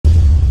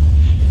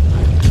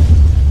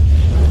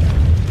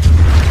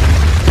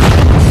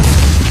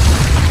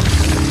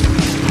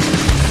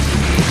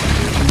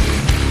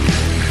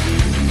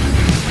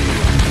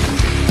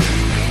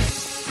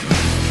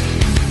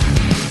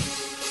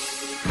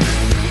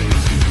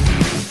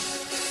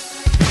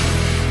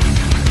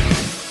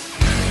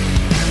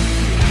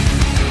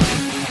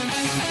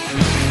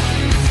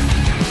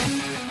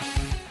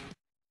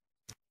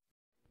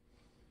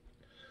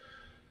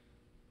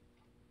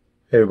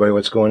Hey everybody,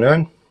 what's going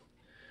on?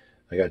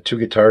 I got two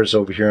guitars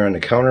over here on the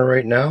counter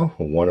right now.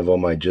 One of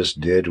them I just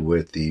did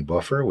with the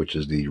buffer, which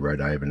is the Red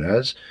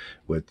Ibanez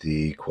with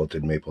the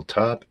quilted maple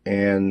top,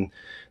 and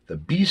the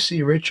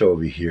BC Rich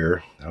over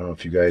here. I don't know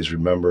if you guys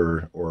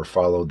remember or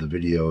followed the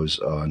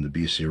videos on the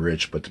BC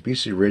Rich, but the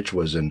BC Rich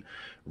was in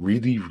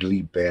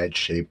really bad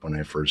shape when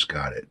I first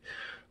got it.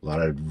 A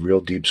lot of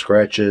real deep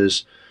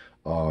scratches.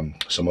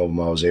 Some of them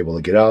I was able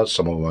to get out,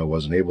 some of them I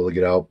wasn't able to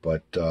get out,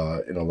 but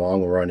in the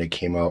long run, it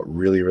came out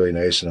really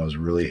nice, and I was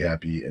really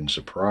happy and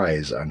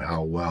surprised on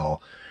how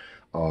well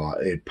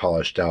it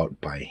polished out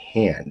by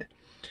hand.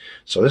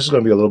 So this is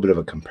going to be a little bit of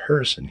a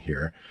comparison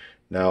here.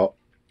 Now,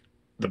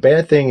 the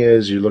bad thing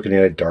is you're looking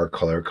at a dark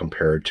color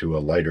compared to a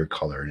lighter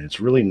color, and it's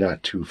really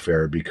not too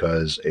fair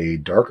because a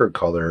darker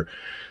color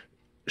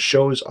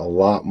shows a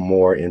lot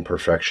more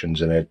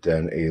imperfections in it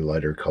than a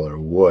lighter color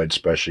would,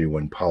 especially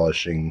when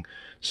polishing,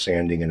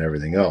 sanding, and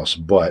everything else.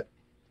 But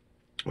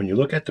when you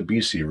look at the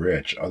BC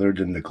Rich, other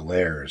than the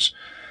glares,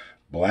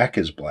 black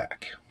is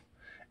black.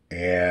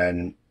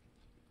 And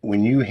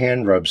when you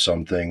hand rub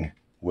something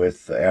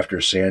with after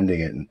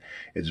sanding it,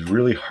 it's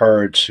really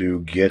hard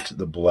to get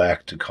the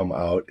black to come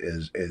out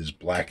as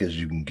black as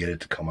you can get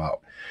it to come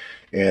out.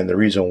 And the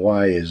reason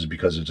why is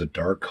because it's a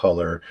dark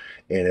color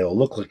and it'll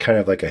look like kind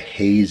of like a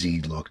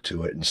hazy look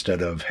to it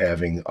instead of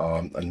having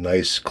a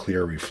nice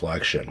clear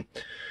reflection.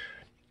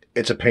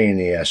 It's a pain in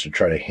the ass to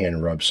try to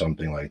hand rub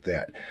something like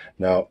that.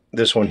 Now,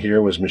 this one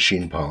here was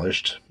machine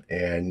polished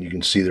and you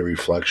can see the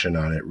reflection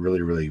on it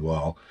really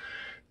well.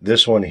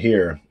 This one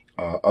here,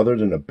 other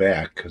than the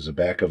back, because the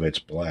back of it's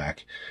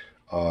black,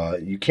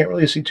 you can't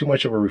really see too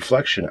much of a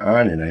reflection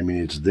on it. I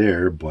mean, it's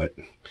there, but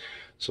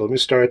so let me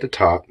start at the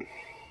top.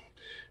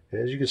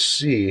 As you can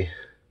see,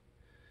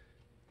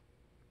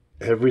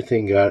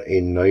 everything got a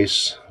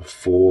nice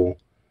full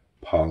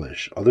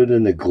polish. Other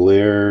than the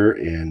glare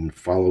and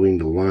following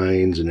the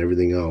lines and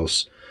everything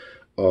else,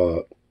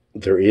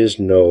 there is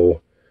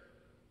no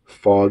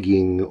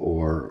fogging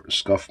or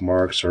scuff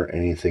marks or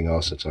anything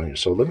else that's on here.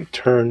 So let me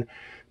turn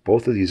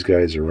both of these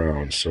guys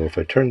around. So if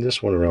I turn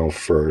this one around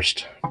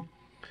first,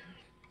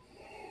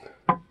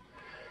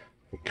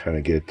 kind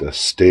of get it to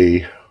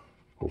stay,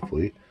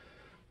 hopefully.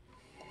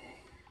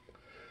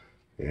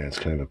 Yeah, it's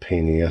kind of a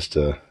pain in the ass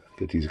to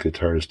get these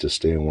guitars to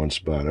stay in one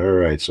spot. All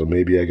right, so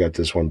maybe I got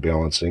this one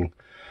balancing.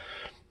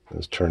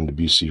 Let's turn the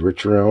BC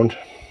Rich around.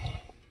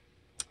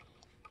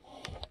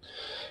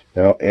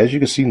 Now, as you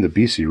can see in the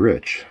BC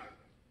Rich,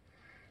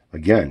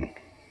 again,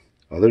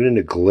 other than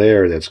the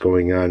glare that's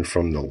going on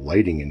from the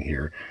lighting in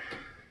here,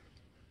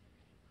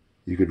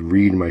 you could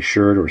read my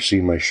shirt or see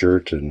my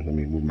shirt, and let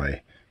me move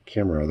my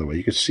camera out of the way.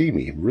 You could see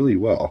me really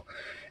well.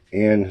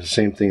 And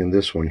same thing in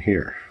this one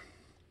here.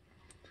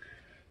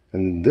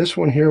 And this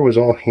one here was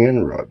all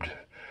hand rubbed.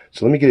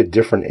 So let me get a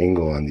different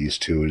angle on these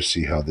two to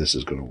see how this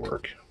is going to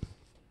work.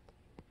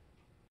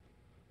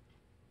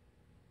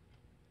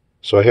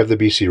 So I have the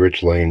BC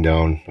Rich laying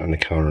down on the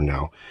counter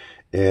now.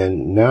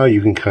 And now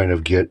you can kind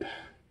of get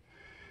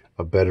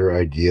a better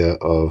idea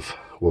of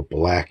what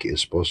black is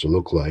supposed to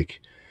look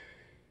like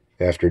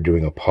after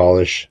doing a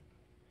polish.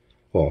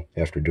 Well,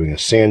 after doing a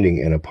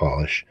sanding and a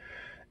polish.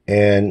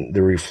 And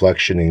the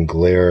reflection and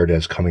glare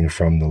that's coming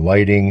from the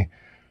lighting.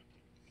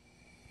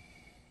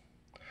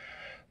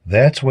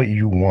 That's what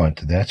you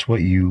want. That's what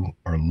you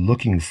are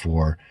looking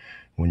for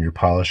when you're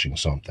polishing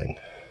something,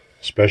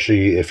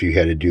 especially if you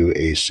had to do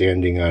a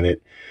sanding on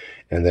it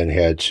and then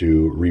had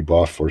to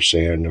rebuff or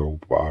sand or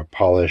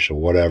polish or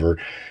whatever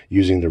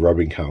using the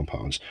rubbing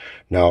compounds.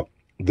 Now,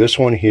 this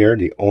one here,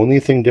 the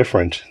only thing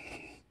different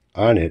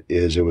on it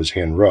is it was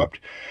hand rubbed,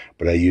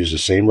 but I used the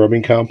same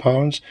rubbing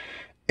compounds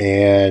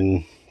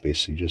and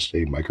basically just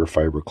a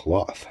microfiber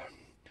cloth.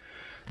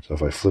 So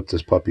if I flip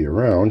this puppy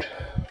around,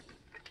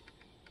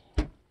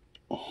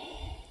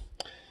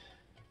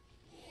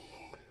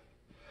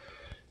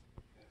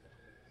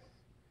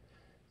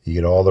 you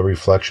get all the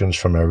reflections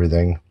from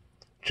everything,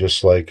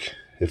 just like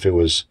if it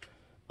was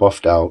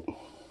buffed out.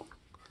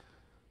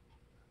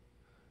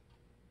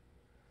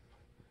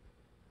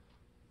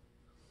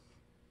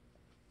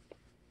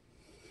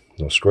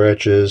 No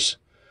scratches.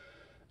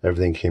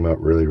 Everything came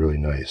out really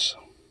nice.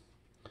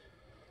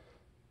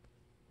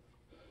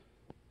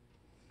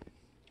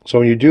 So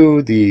when you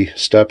do the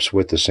steps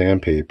with the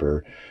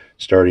sandpaper,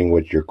 starting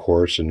with your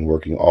coarse and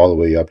working all the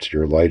way up to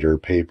your lighter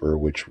paper,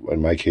 which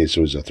in my case it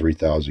was a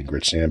 3000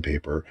 grit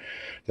sandpaper.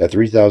 That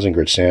 3000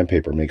 grit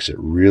sandpaper makes it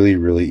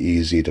really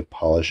easy to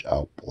polish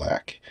out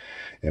black.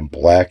 And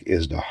black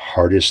is the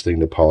hardest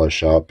thing to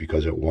polish out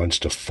because it wants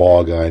to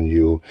fog on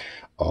you.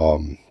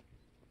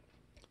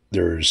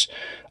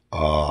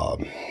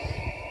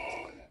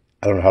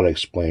 I don't know how to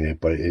explain it,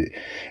 but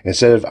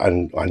instead of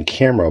on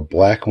camera,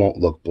 black won't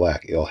look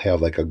black. It'll have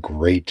like a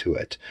gray to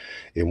it.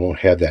 It won't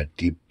have that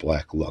deep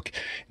black look.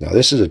 Now,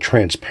 this is a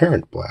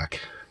transparent black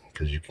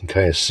because you can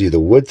kind of see the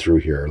wood through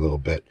here a little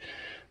bit,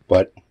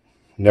 but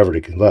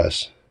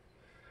nevertheless.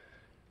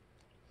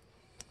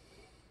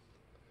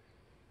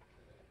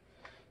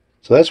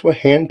 So that's what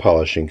hand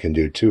polishing can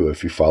do too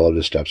if you follow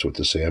the steps with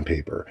the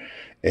sandpaper.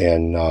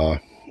 And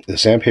the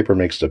sandpaper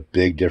makes a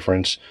big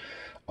difference.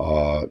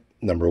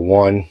 Number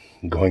one,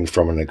 going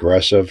from an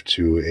aggressive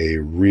to a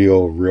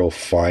real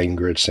fine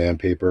grit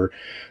sandpaper.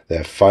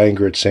 That fine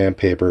grit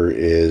sandpaper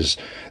is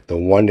the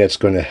one that's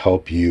going to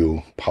help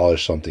you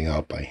polish something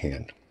out by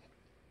hand.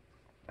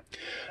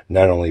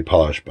 Not only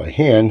polish by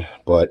hand,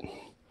 but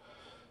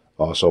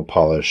also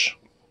polish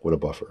with a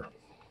buffer.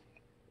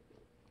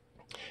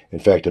 In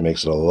fact, it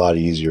makes it a lot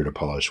easier to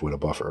polish with a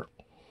buffer.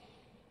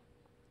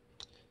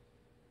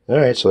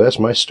 Alright, so that's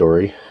my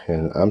story,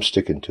 and I'm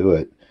sticking to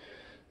it.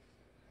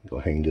 Go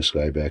hang this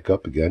guy back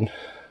up again.